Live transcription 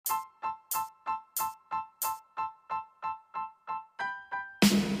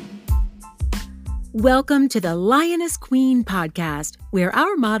Welcome to the Lioness Queen podcast, where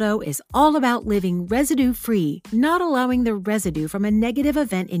our motto is all about living residue-free, not allowing the residue from a negative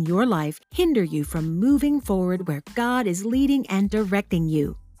event in your life hinder you from moving forward where God is leading and directing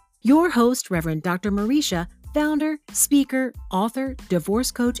you. Your host, Rev Dr Marisha, founder, speaker, author,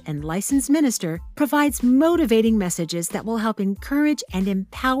 divorce coach, and licensed minister, provides motivating messages that will help encourage and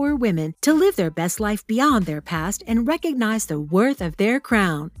empower women to live their best life beyond their past and recognize the worth of their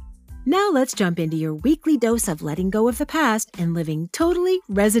crown. Now let's jump into your weekly dose of letting go of the past and living totally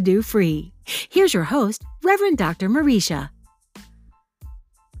residue-free. Here's your host, Rev Dr Marisha.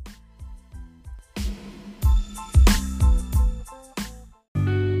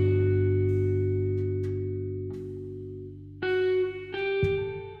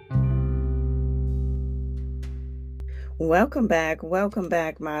 Welcome back,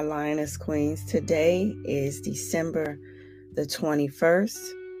 my Lioness Queens. Today is December the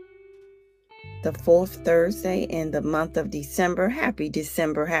 21st. The fourth Thursday in the month of December. Happy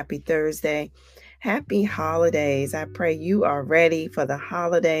December, happy Thursday, happy holidays. I pray you are ready for the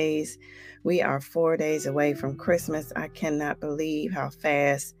holidays. We are 4 days away from Christmas. I cannot believe how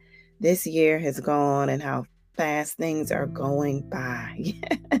fast this year has gone and how fast things are going by.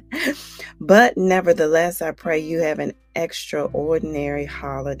 But nevertheless, I pray you have an extraordinary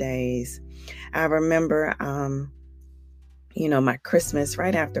holidays. I remember, my Christmas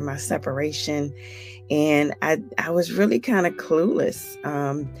right after my separation. And I was really kind of clueless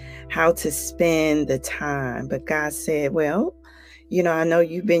how to spend the time. But God said, well, I know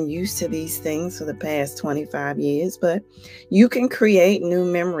you've been used to these things for the past 25 years, but you can create new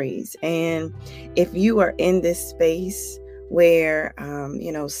memories. And if you are in this space where,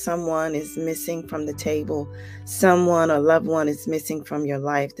 someone is missing from the table, someone or loved one is missing from your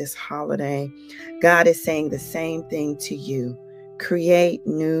life this holiday, God is saying the same thing to you. Create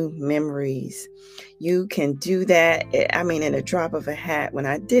new memories. You can do that. In a drop of a hat. When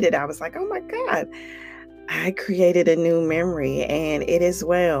I did it, I was like, oh my God, I created a new memory, and it is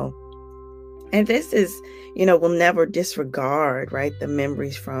well. And this is, we'll never disregard, right, the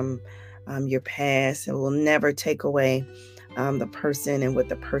memories from your past. It will never take away the person and what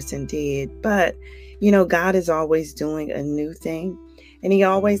the person did. But, God is always doing a new thing, and he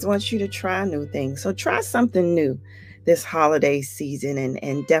always wants you to try new things. So try something new this holiday season,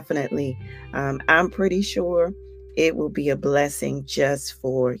 and definitely, I'm pretty sure it will be a blessing just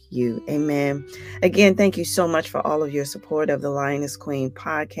for you. Amen. Again, thank you so much for all of your support of the Lioness Queen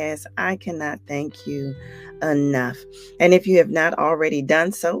podcast. I cannot thank you enough. And if you have not already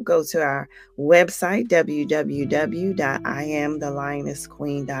done so, go to our website,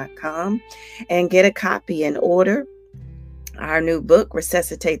 www.iamthelionessqueen.com, and get a copy and order our new book,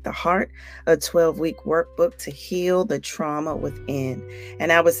 Resuscitate the Heart, a 12-week workbook to heal the trauma within.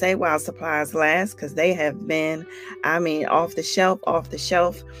 And I would say while supplies last, because they have been, off the shelf.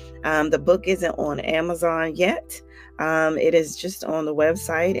 The book isn't on Amazon yet. It is just on the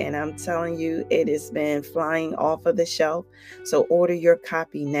website, and I'm telling you, it has been flying off of the shelf. So order your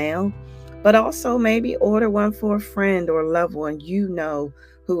copy now, but also maybe order one for a friend or a loved one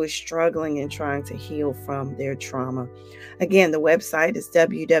who is struggling and trying to heal from their trauma. Again, the website is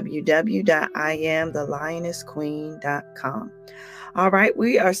www.iamthelionessqueen.com. All right,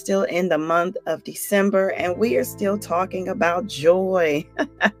 we are still in the month of December, and we are still talking about joy.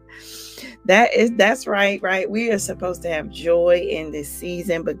 That's right. We are supposed to have joy in this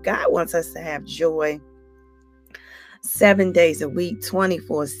season, but God wants us to have joy 7 days a week,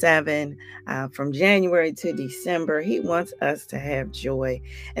 24/7, from January to December. He wants us to have joy.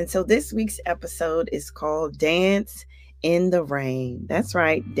 And so this week's episode is called Dance in the Rain. That's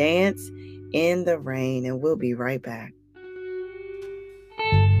right, Dance in the Rain. And we'll be right back.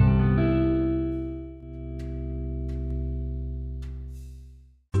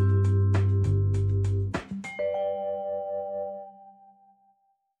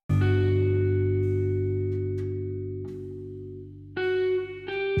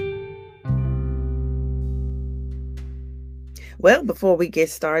 Well, before we get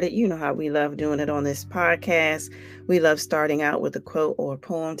started, you know how we love doing it on this podcast. We love starting out with a quote or a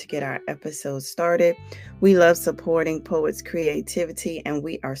poem to get our episodes started. We love supporting poets' creativity, and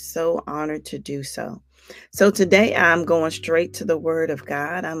we are so honored to do so. So today I'm going straight to the Word of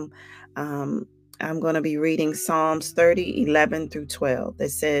God. I'm going to be reading Psalms 30, 11 through 12. That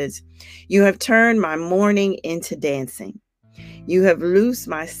says, "You have turned my mourning into dancing. You have loosed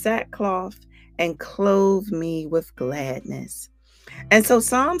my sackcloth and clothed me with gladness." And so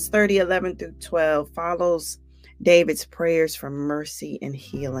Psalms 30, 11 through 12 follows David's prayers for mercy and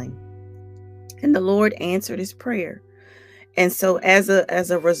healing. And the Lord answered his prayer. And so as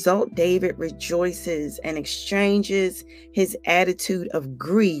a result, David rejoices and exchanges his attitude of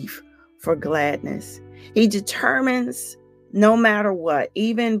grief for gladness. He determines no matter what,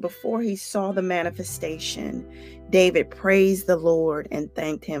 even before he saw the manifestation, David praised the Lord and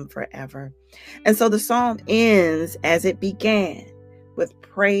thanked him forever. And so the psalm ends as it began, with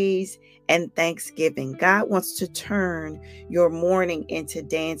praise and thanksgiving. God wants to turn your mourning into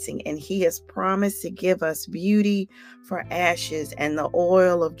dancing, and he has promised to give us beauty for ashes and the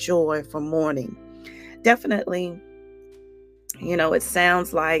oil of joy for mourning. Definitely, it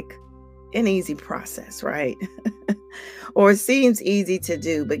sounds like an easy process, right? Or it seems easy to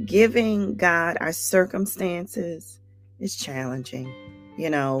do, but giving God our circumstances is challenging.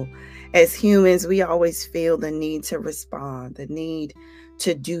 As humans, we always feel the need to respond, the need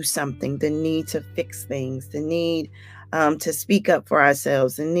to do something, the need to fix things, the need to speak up for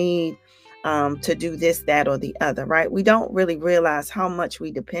ourselves, the need to do this, that, or the other, right? We don't really realize how much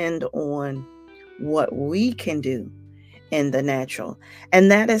we depend on what we can do in the natural. And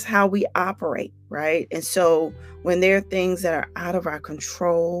that is how we operate, right? And so when there are things that are out of our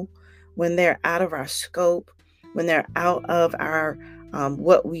control, when they're out of our scope, when they're out of our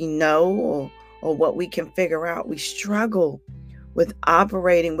what we know or what we can figure out, we struggle with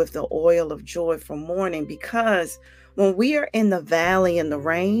operating with the oil of joy for mourning, because when we are in the valley in the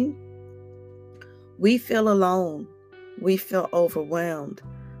rain, we feel alone, we feel overwhelmed,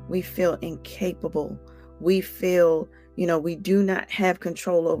 we feel incapable, we feel we do not have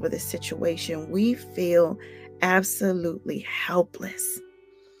control over the situation. We feel absolutely helpless.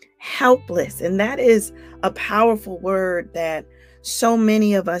 And that is a powerful word that so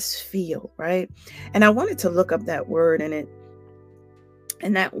many of us feel, right? And I wanted to look up that word, and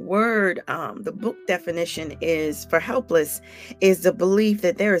that word, the book definition is for helpless, is the belief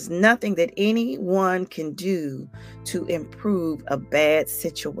that there is nothing that anyone can do to improve a bad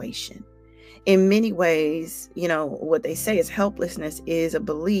situation. In many ways, what they say is helplessness is a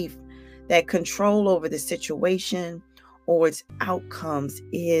belief that control over the situation or its outcomes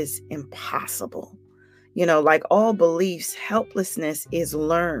is impossible. Like all beliefs, helplessness is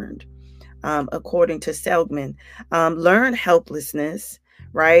learned, according to Seligman. Learned helplessness,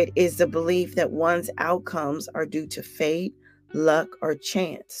 right, is the belief that one's outcomes are due to fate, luck, or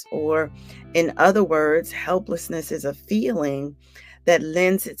chance. Or in other words, helplessness is a feeling that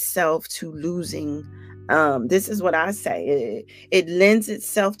lends itself to losing. This is what I say. It lends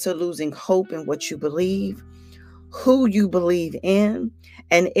itself to losing hope in what you believe, who you believe in,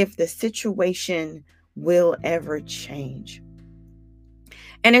 and if the situation will ever change.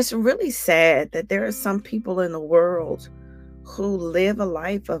 And it's really sad that there are some people in the world who live a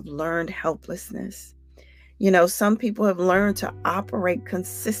life of learned helplessness. Some people have learned to operate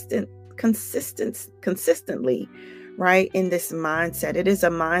consistently, right, in this mindset. It is a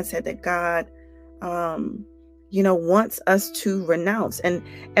mindset that God, wants us to renounce. And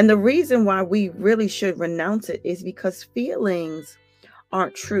the reason why we really should renounce it is because feelings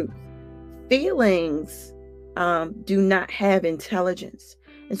aren't truth. Feelings do not have intelligence.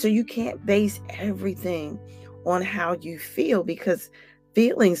 And so you can't base everything on how you feel, because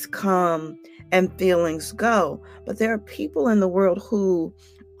feelings come and feelings go. But there are people in the world who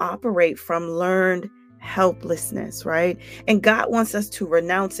operate from learned helplessness, right? And God wants us to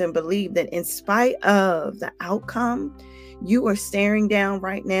renounce and believe that in spite of the outcome you are staring down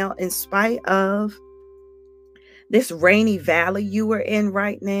right now, in spite of this rainy valley you are in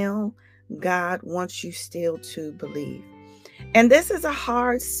right now, God wants you still to believe. And this is a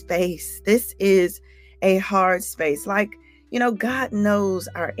hard space. This is a hard space. God knows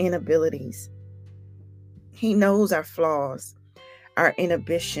our inabilities. He knows our flaws, our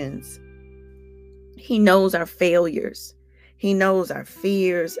inhibitions. He knows our failures. He knows our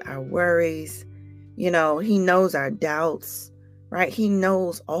fears, our worries. He knows our doubts, right? He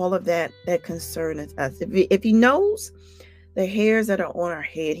knows all of that concerns us. If he knows the hairs that are on our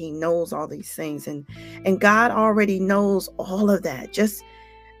head, he knows all these things. And God already knows all of that, just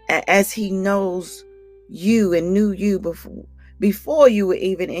as he knows you and knew you before you were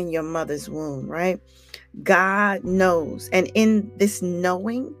even in your mother's womb, right? God knows. And in this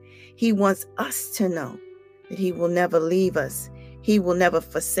knowing, he wants us to know that he will never leave us. He will never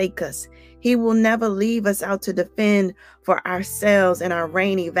forsake us. He will never leave us out to defend for ourselves in our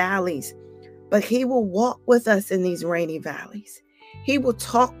rainy valleys. But he will walk with us in these rainy valleys. He will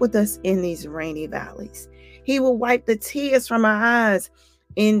talk with us in these rainy valleys. He will wipe the tears from our eyes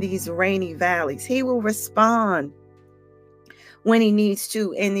in these rainy valleys. He will respond when he needs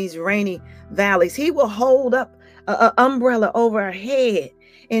to in these rainy valleys. He will hold up an umbrella over our head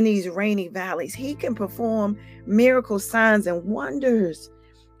in these rainy valleys. He can perform miracle signs and wonders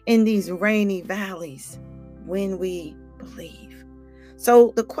in these rainy valleys when we believe.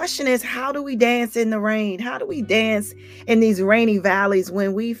 So the question is, how do we dance in the rain? How do we dance in these rainy valleys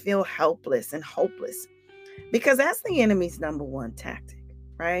when we feel helpless and hopeless? Because that's the enemy's number one tactic,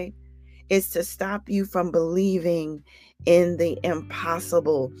 right? Is to stop you from believing in the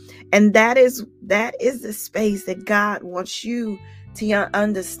impossible. And that is the space that God wants you to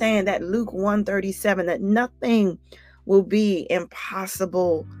understand, that Luke 1:37, that nothing will be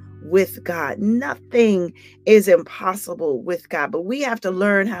impossible with God. Nothing is impossible with God. But we have to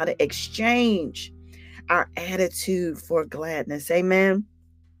learn how to exchange our attitude for gladness. Amen.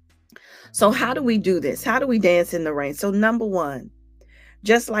 So how do we do this? How do we dance in the rain? So number one,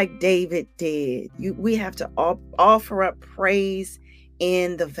 just like David did, we have to offer up praise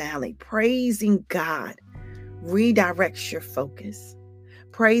in the valley. Praising God redirects your focus.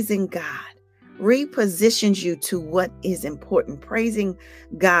 Praising God repositions you to what is important. Praising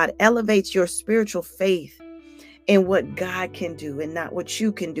God elevates your spiritual faith in what God can do and not what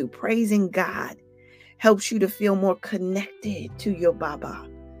you can do. Praising God helps you to feel more connected to your Baba.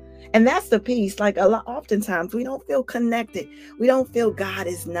 And that's the piece. Like oftentimes we don't feel connected. We don't feel God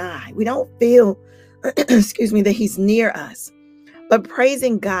is nigh. We don't feel, that he's near us. But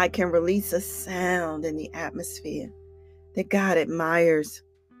praising God can release a sound in the atmosphere that God admires.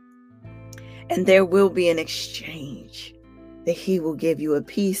 And there will be an exchange that he will give you, a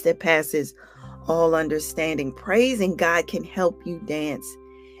peace that passes all understanding. Praising God can help you dance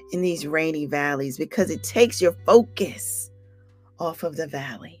in these rainy valleys because it takes your focus off of the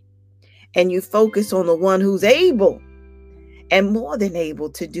valley. And you focus on the one who's able and more than able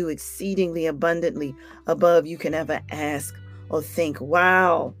to do exceedingly abundantly above you can ever ask or think.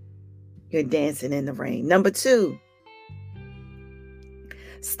 Wow, you're dancing in the rain. Number two,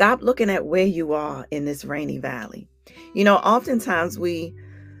 stop looking at where you are in this rainy valley. Oftentimes we,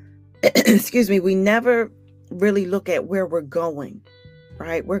 we never really look at where we're going,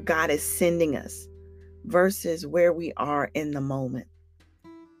 right? Where God is sending us versus where we are in the moment.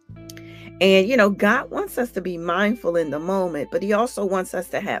 And, God wants us to be mindful in the moment, but he also wants us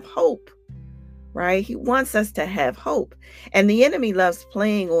to have hope, right? He wants us to have hope. And the enemy loves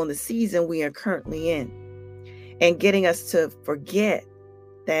playing on the season we are currently in and getting us to forget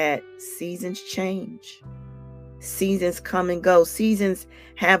that seasons change. Seasons come and go. Seasons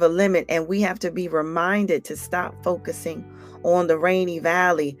have a limit, and we have to be reminded to stop focusing on the rainy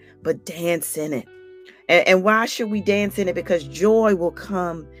valley, but dance in it. And why should we dance in it? Because joy will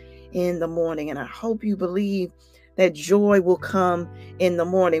come in the morning. And I hope you believe that joy will come in the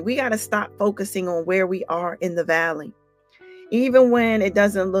morning. We got to stop focusing on where we are in the valley. Even when it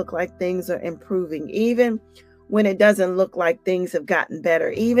doesn't look like things are improving, even when it doesn't look like things have gotten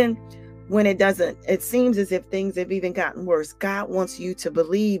better, even when it seems as if things have even gotten worse. God wants you to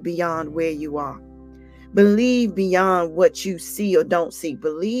believe beyond where you are. Believe beyond what you see or don't see.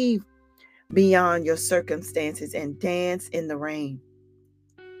 Believe beyond your circumstances and dance in the rain.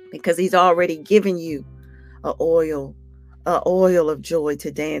 Because he's already given you an oil of joy to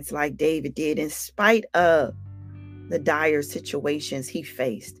dance like David did in spite of the dire situations he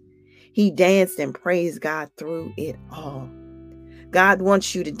faced. He danced and praised God through it all. God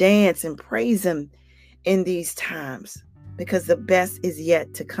wants you to dance and praise him in these times because the best is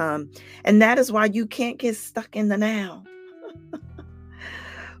yet to come. And that is why you can't get stuck in the now.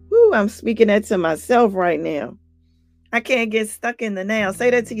 Woo, I'm speaking that to myself right now. I can't get stuck in the now. Say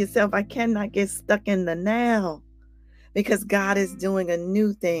that to yourself. I cannot get stuck in the now because God is doing a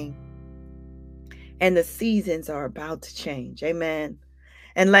new thing and the seasons are about to change. Amen.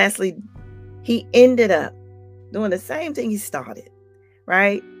 And lastly, he ended up doing the same thing he started,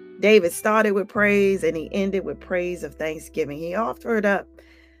 right? David started with praise and he ended with praise of thanksgiving. He offered up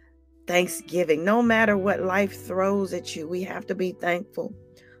thanksgiving. No matter what life throws at you, we have to be thankful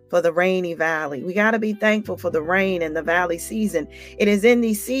for the rainy valley. We got to be thankful for the rain and the valley season. It is in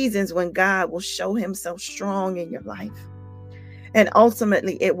these seasons when God will show himself strong in your life. And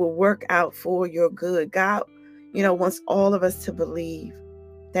ultimately, it will work out for your good. God, wants all of us to believe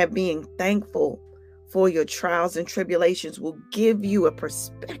that being thankful for your trials and tribulations will give you a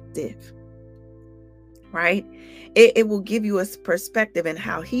perspective, right? It will give you a perspective in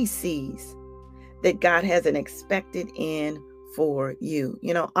how he sees that God has an expected end for you.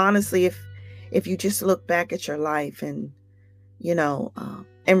 Honestly, if you just look back at your life and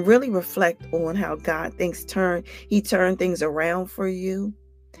really reflect on how God he turned things around for you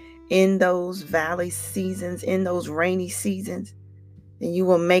in those valley seasons, in those rainy seasons, then you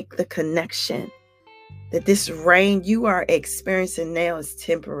will make the connection that this rain you are experiencing now is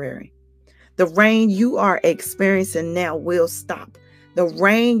temporary. The rain you are experiencing now will stop. The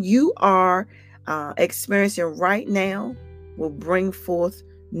rain you are experiencing right now will bring forth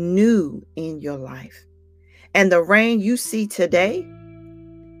new in your life. And the rain you see today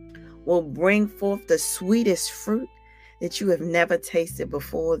will bring forth the sweetest fruit that you have never tasted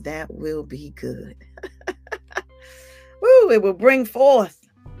before. That will be good. Woo, it will bring forth.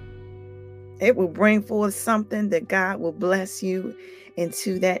 It will bring forth something that God will bless you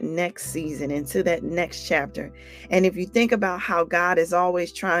into that next season, into that next chapter. And if you think about how God is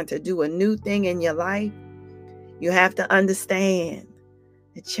always trying to do a new thing in your life, you have to understand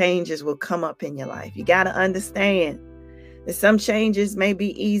that changes will come up in your life. You got to understand that some changes may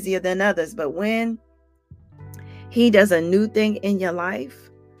be easier than others, but when He does a new thing in your life,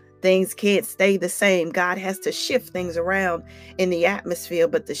 things can't stay the same. God has to shift things around in the atmosphere,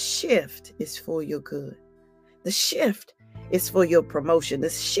 but the shift is for your good. The shift is for your promotion. The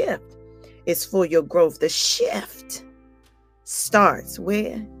shift is for your growth. The shift starts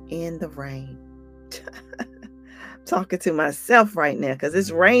where? In the rain. I'm talking to myself right now because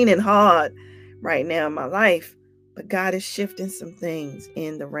it's raining hard right now in my life, but God is shifting some things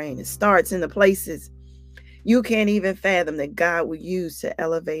in the rain. It starts in the places you can't even fathom that God will use to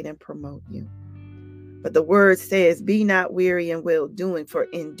elevate and promote you. But the word says, be not weary in well doing, for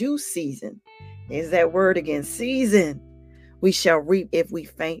in due season, there's that word again, season, we shall reap if we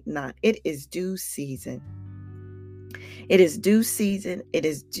faint not. It is due season. It is due season.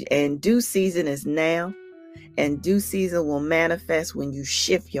 And due season is now. And due season will manifest when you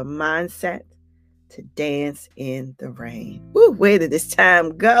shift your mindset to dance in the rain. Woo, where did this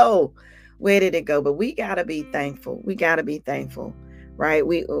time go? Where did it go? But we got to be thankful. We got to be thankful, right?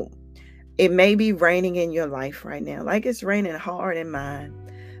 It may be raining in your life right now, like it's raining hard in mine.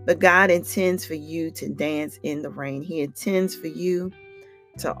 But God intends for you to dance in the rain. He intends for you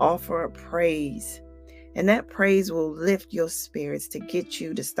to offer a praise. And that praise will lift your spirits to get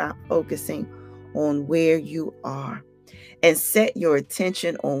you to stop focusing on where you are and set your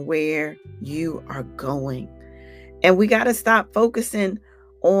attention on where you are going. And we got to stop focusing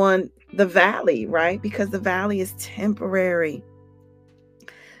on the valley, right? Because the valley is temporary.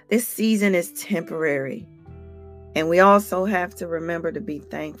 This season is temporary. And we also have to remember to be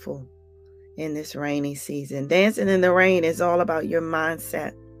thankful in this rainy season. Dancing in the rain is all about your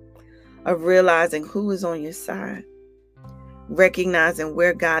mindset of realizing who is on your side, recognizing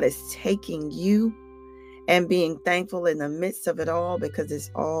where God is taking you, and being thankful in the midst of it all because it's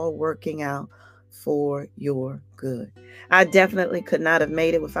all working out for your good. I definitely could not have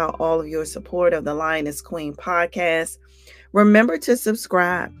made it without all of your support of the Lioness Queen podcast. Remember to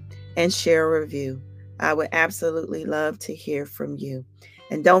subscribe and share a review. I would absolutely love to hear from you.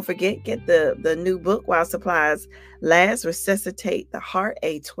 And don't forget, get the new book while supplies last, Resuscitate the Heart,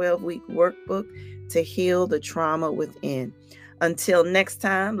 a 12-week workbook to heal the trauma within. Until next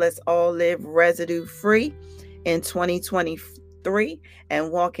time, let's all live residue-free in 2023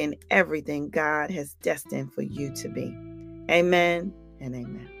 and walk in everything God has destined for you to be. Amen and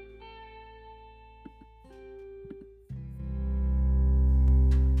amen.